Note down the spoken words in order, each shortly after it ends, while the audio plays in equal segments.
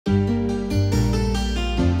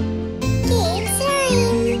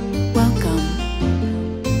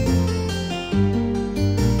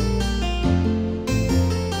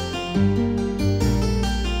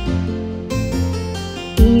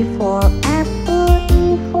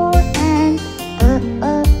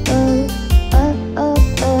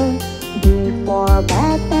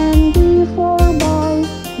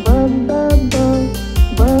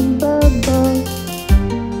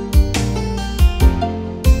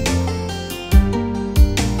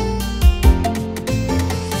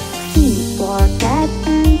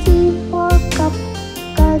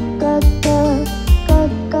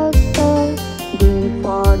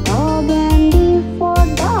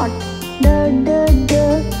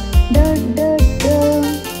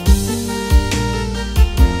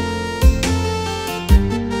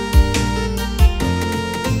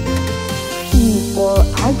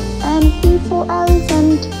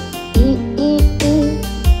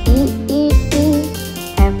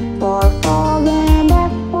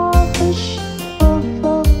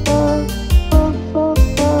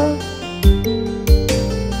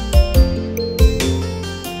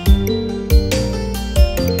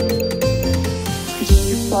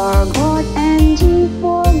for God and G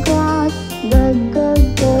for grass. G, G,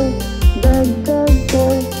 G, G, G.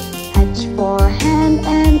 H for hand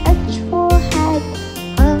and H for hat.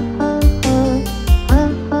 H, H, H,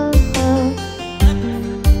 H, H, H.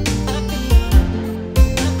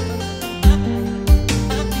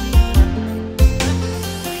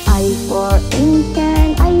 I for ink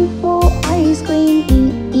and I for ice cream. E,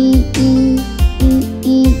 E, E, E,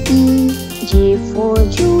 E, E. J for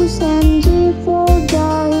juice and J for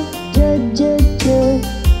jar. J, J, J,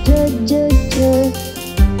 J, J, J.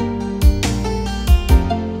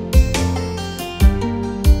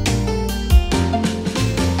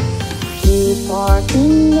 K for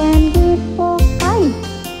king and K for kite.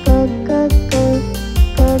 K, K, K,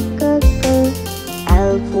 K, K, K.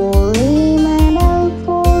 L for lame and L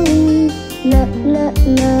for leaf. L, L,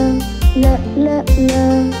 L, L, L,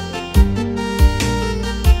 L.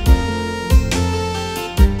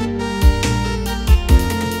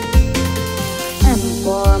 M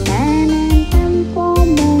for man and M for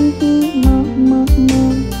monkey. M, M, M,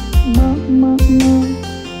 M, M, M.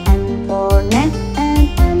 N for neck and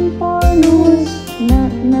N for nose. N,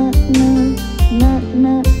 N, N, N,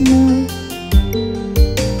 N, N.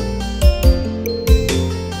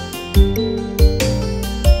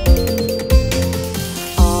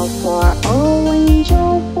 O for orange, O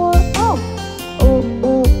for oak. O,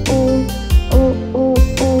 O, O, O, O,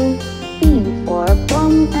 O. P for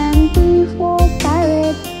plum and P for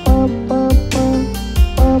parrot. P, P, P,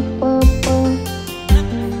 P, P, P.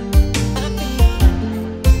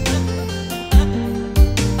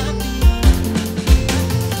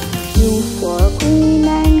 Q for queen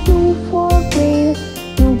and Q for quail.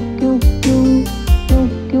 Q, Q, Q, Q,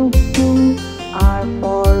 Q, Q. R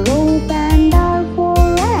for rope and R for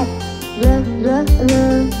rat. R, R,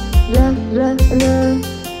 R, R, R, R.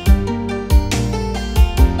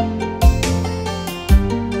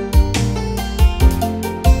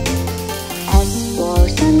 S for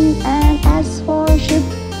sun and S for ship.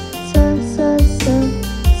 S, S, S,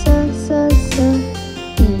 S, S, S.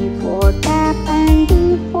 T for tap and T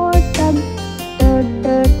for tub. T, T,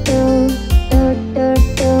 T, T, T,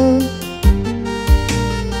 T.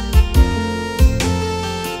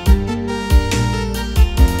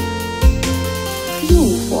 U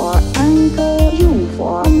for uncle, U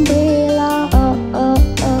for umbrella.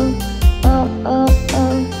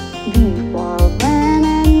 V for van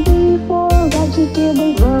and V for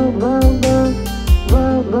vegetable. V, V, V,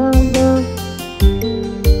 V, V, V.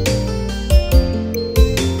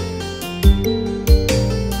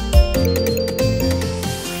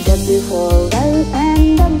 W for well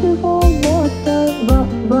and W for water. V,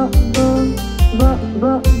 V, V, V, V,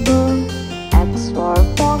 V. X for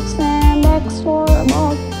fox and X for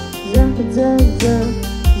moth. Z, Z, Z,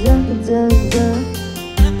 Z, Z, Z.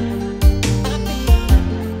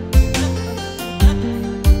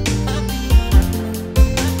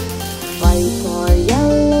 Y for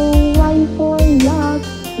yellow, Y for yak.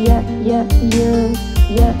 Y, Y, Y,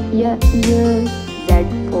 Y, Y, Y. Z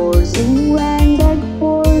for zoo and Z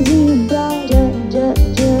for zebra. J, J,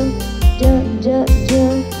 J, J, J, J.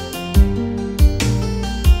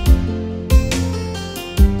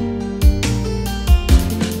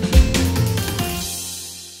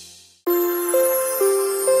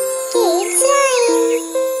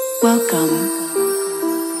 Welcome.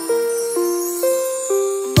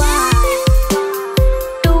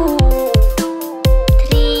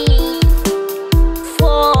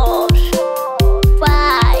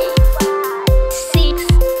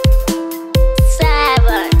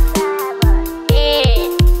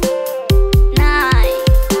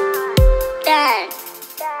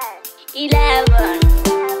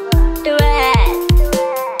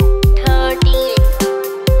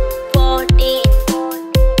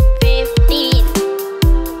 Fifteen.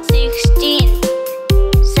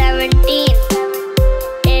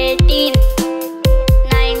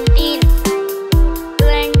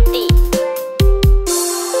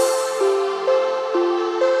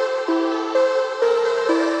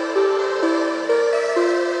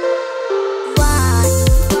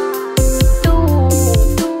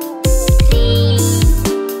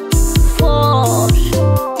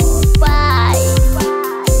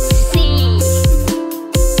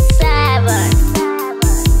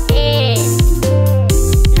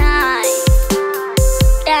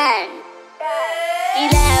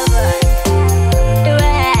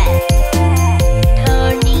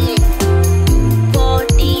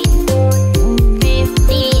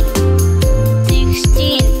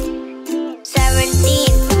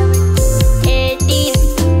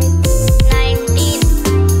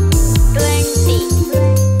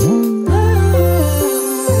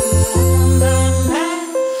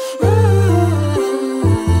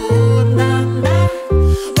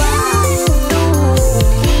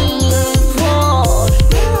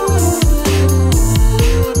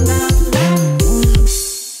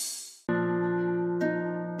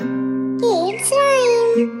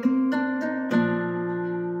 A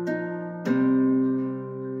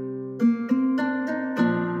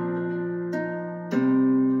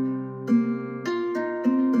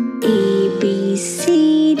B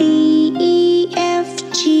C D E F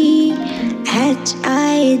G H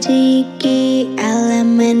I J K L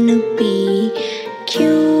M N P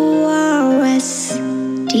Q R S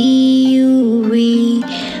T U V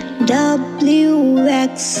W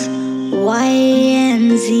X Y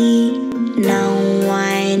and Z. Now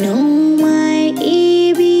I know my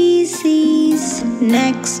ABCs.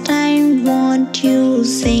 Next time won't you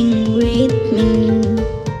sing with me?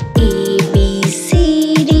 A B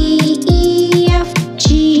C D E F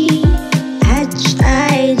G H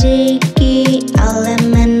I J K L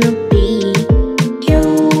M N P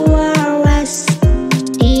Q R S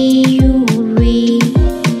T U V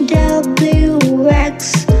W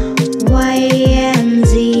X Y and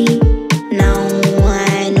Z. Now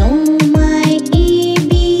I know my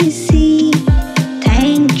ABC.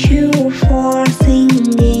 Thank you for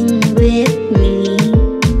singing with me.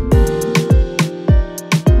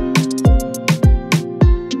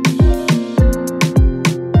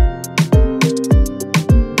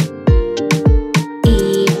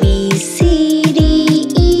 A B C D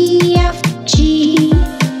E F G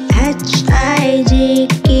H I J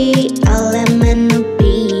K L M N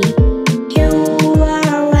P Q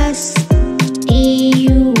R S T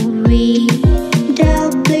U V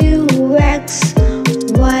W X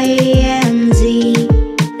Y and Z.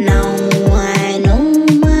 Now I know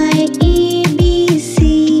my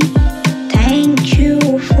ABC. Thank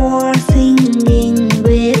you for singing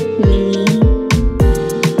with me.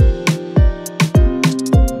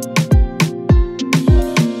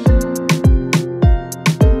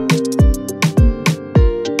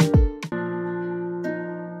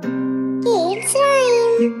 It's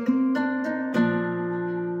rhyme.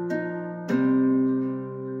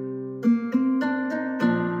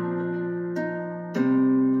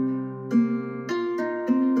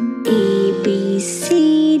 A B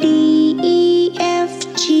C D E F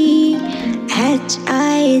G H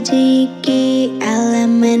I J K L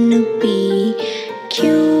M N P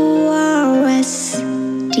Q R S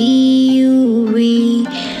T U V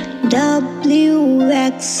W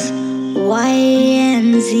X Y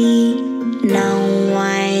and Z. Now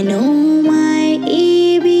I know my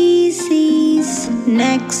ABCs.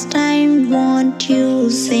 Next time won't you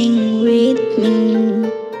sing with me?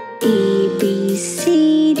 A B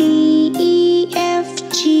C D E F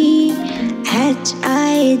G H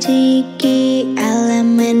I J K L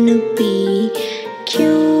M N P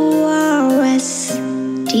Q R S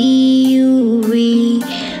T U V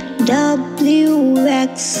W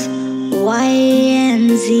X Y and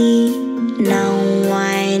Z. Now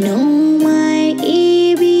I know my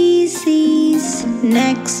ABCs.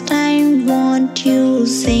 Next time won't you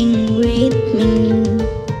sing with me?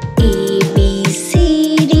 A B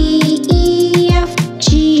C D E F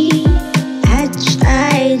G H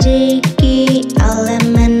I J K L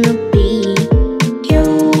M N P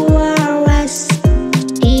Q R S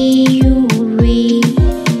T U V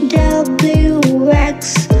W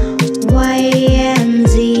X Y and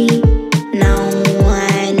Z. Now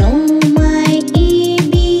I know my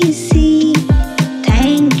ABC.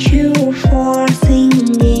 Thank you for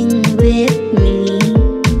singing with me.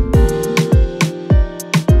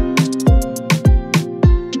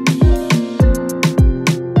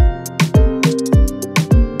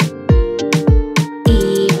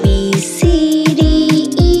 A B C D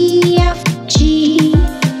E F G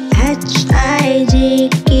H I J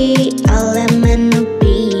K L M N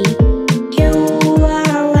P Q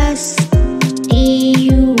R S T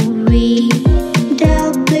U V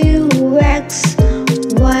W X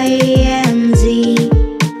Y and Z.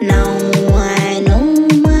 Now I know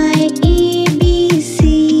my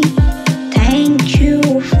ABC. Thank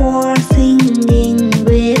you for singing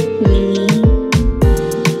with me.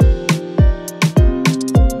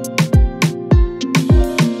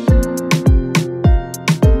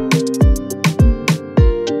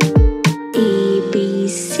 A B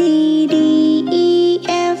C D E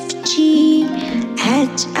F G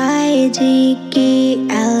H I J K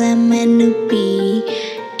L M N P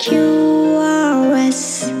Q R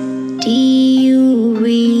S T U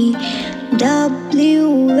V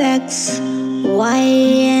W X Y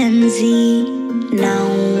and Z. Now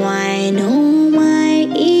I know my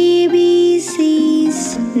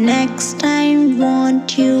ABCs. Next time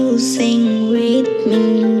won't you sing with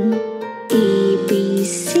me? A B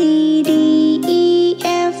C D E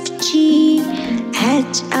F G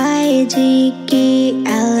H I J K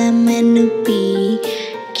L M N P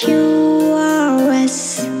Q R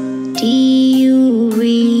S T U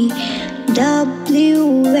V W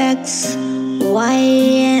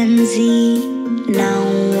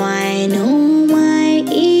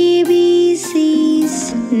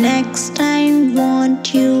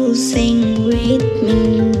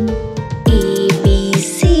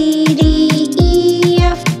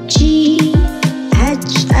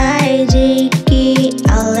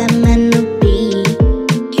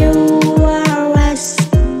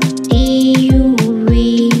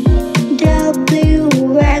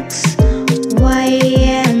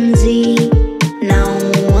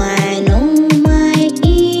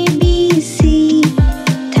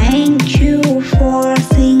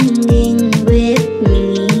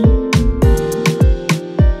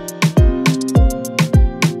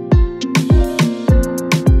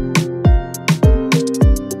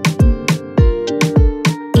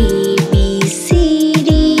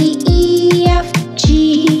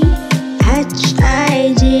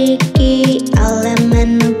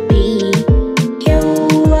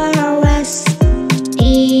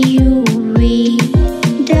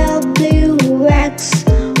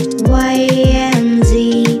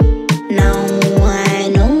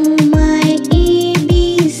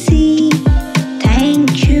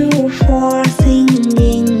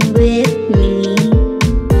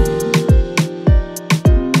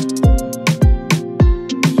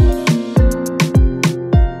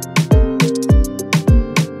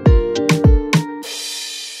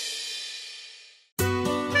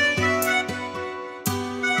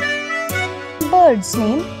bird's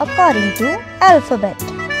name according to alphabet.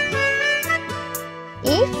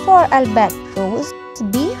 A for albatross,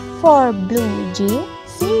 B for blue jay,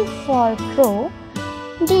 C for crow,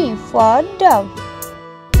 D for dove,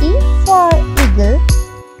 E for eagle,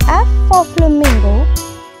 F for flamingo,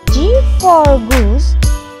 G for goose,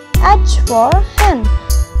 H for hen,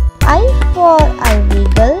 I for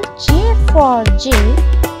ivory, J for jay,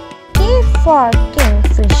 K for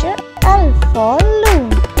kingfisher, L for loon.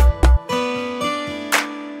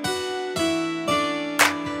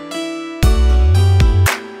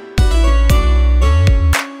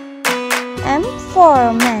 M for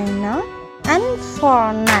myna, N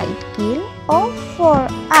for nightingale, O for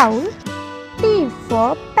owl, P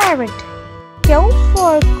for parrot, Q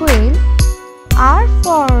for quail, R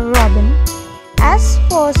for robin, S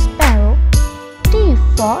for sparrow, T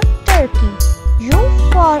for turkey, U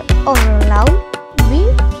for owl, V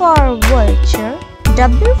for vulture,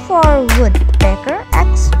 W for woodpecker,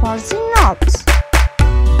 X for xenops.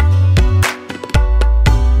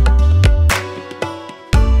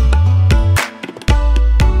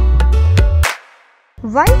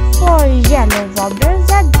 Y for yellow warbler,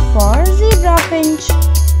 Z for zebra finch.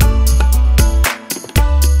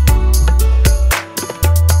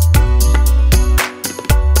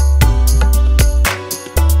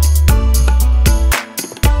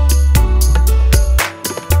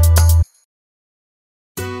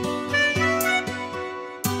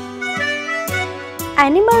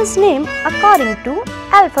 Animals name according to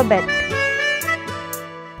alphabet.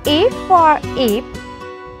 A for ape,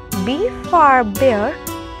 B for bear,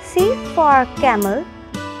 C for camel,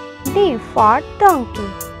 D for donkey,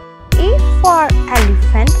 E for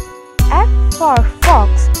elephant, F for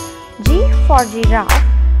fox, G for giraffe,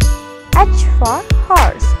 H for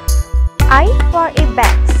horse, I for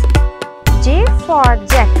ibex, J for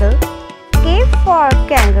jackal, K for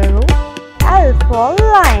kangaroo, L for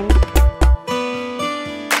lion.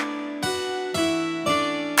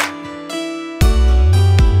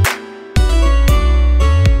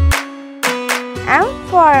 M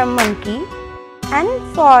for monkey, N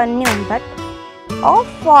for numbat, O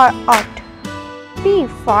for otter, P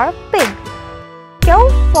for pig, Q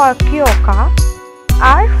for quokka,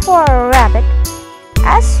 R for rabbit,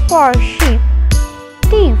 S for sheep,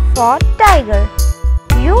 T for tiger,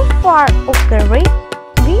 U for ukulele,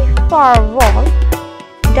 V for wall,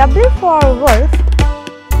 W for wolf,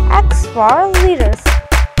 X for xeros.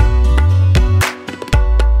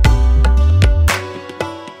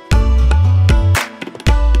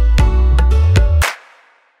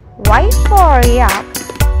 Y for yak,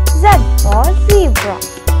 Z for zebra.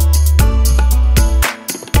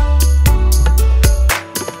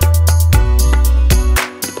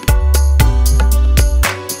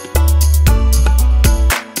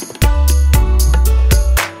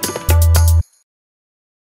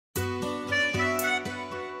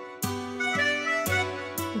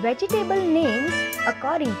 Vegetable names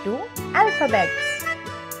according to alphabets.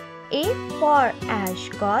 A for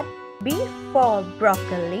ashcot, B for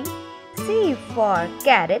broccoli, C for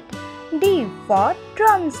carrot, D for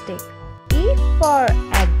drumstick, E for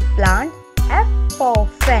eggplant, F for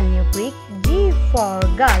fenugreek, G for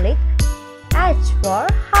garlic, H for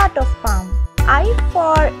heart of palm, I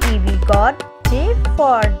for epigod, J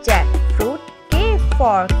for jackfruit, K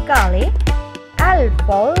for kale, L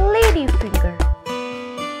for ladyfinger.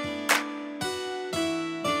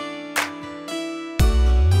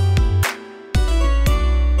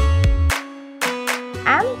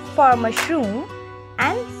 M for mushroom,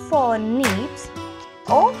 N for neeps,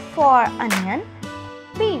 O for onion,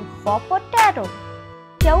 P for potato,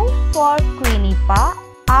 Q for quinua,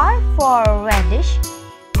 R for radish,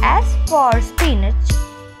 S for spinach,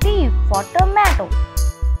 T for tomato,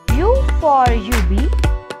 U for ubi,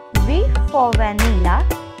 V for vanilla,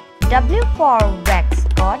 W for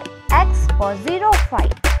waxcod, X for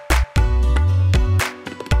 05.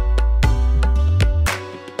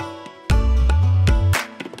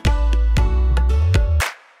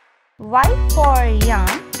 Y for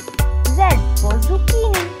yam, Z for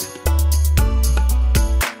zucchini.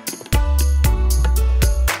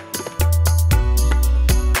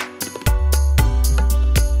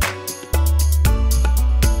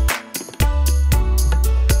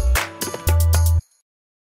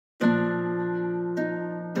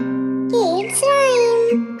 It's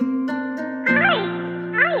rhyme. Hi,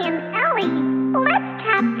 I am Ellie. Let's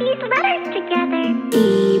tap these letters together.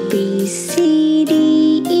 A, B, C, D,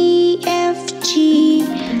 E, F, G,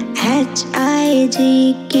 H, I,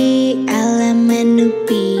 J, K, L, M, N, P,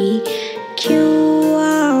 Q,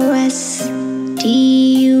 R, S, T,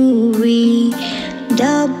 U, V,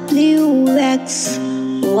 W, X,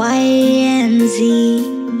 Y, and Z.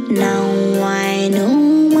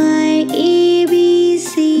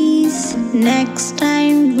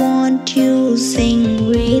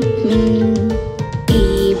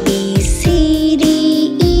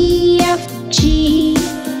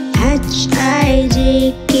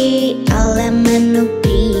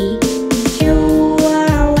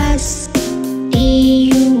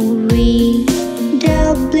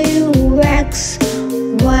 X,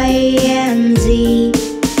 Y and Z.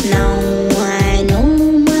 Now I know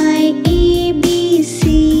my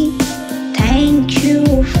ABC. Thank you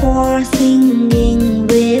for singing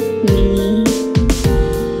with me.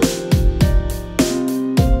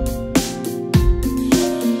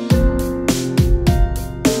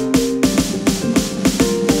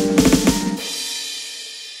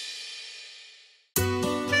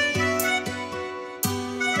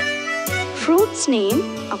 Fruits name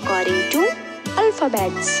according to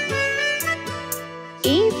alphabets.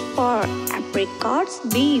 A for apricots,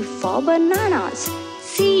 B for bananas,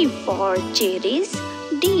 C for cherries,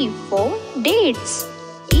 D for dates.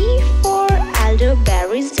 E for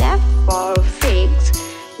elderberries, F for figs,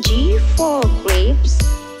 G for grapes,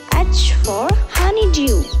 H for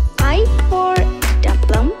honeydew. I for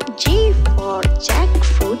plum, J for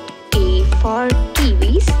jackfruit, K for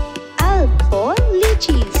kiwis, L for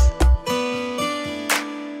lychees.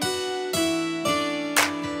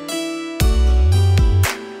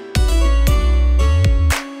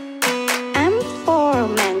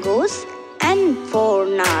 N for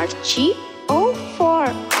narchi, O for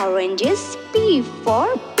oranges, P for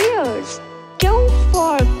pears, Q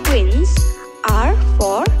for quince, R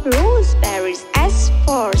for roseberries, S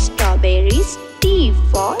for strawberries, T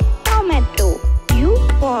for tomato, U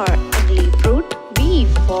for ugly fruit, V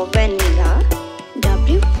for vanilla,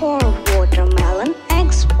 W for watermelon,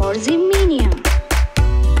 X for zinnia.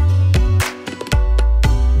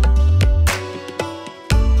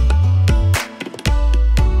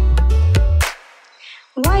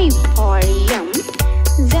 Y for yum,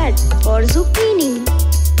 Z for zucchini.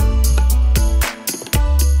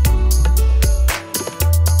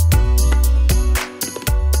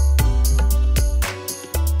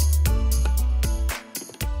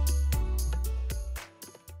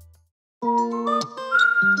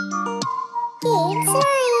 It's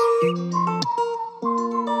rhyme.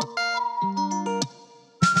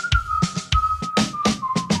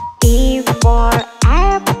 A for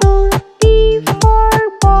apple, B for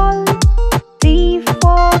ball, C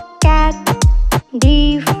for cat,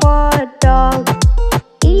 D for dog,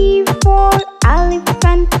 E for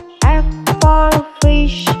elephant, F for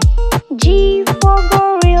fish, G for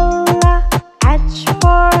gorilla, H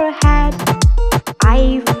for hat,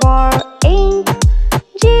 I for ink,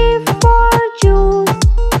 J for juice,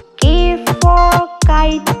 K for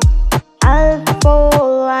kite, L for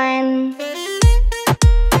lion.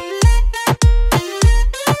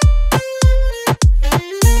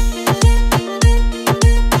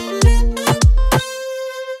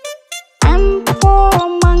 M for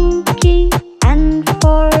monkey, N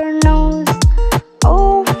for nose,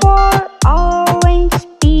 O for orange,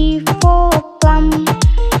 P for plum,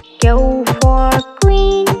 Q for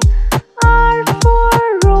queen, R for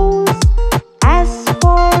rose, S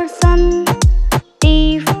for sun,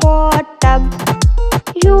 T for tub,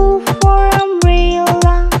 U for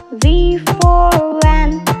umbrella, V for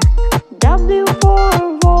van, W for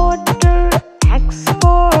water, X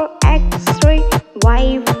for X-ray,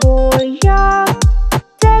 Y for yak,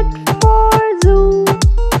 Z for zoo.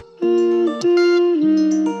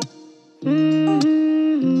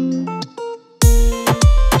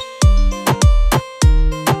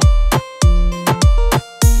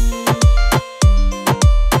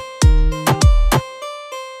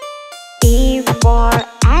 A for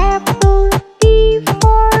apple, B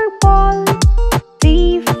for ball,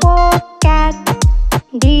 C for cat,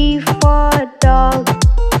 D for dog,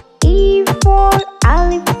 E for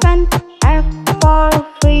elephant, F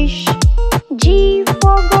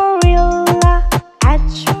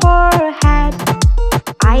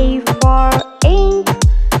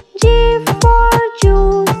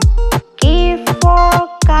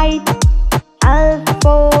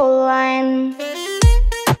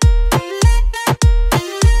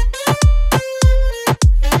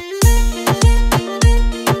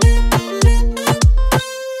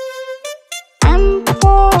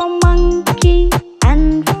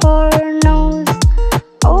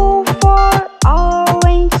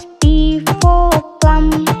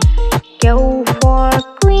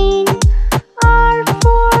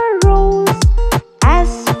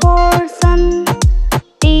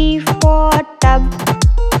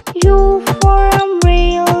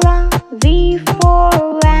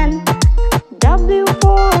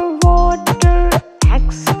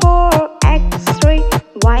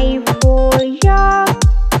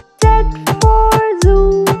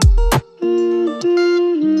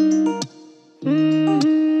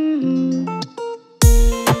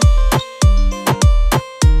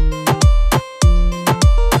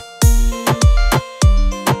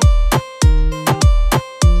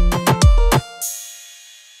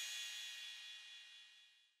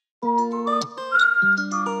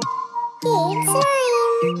It's rhyme.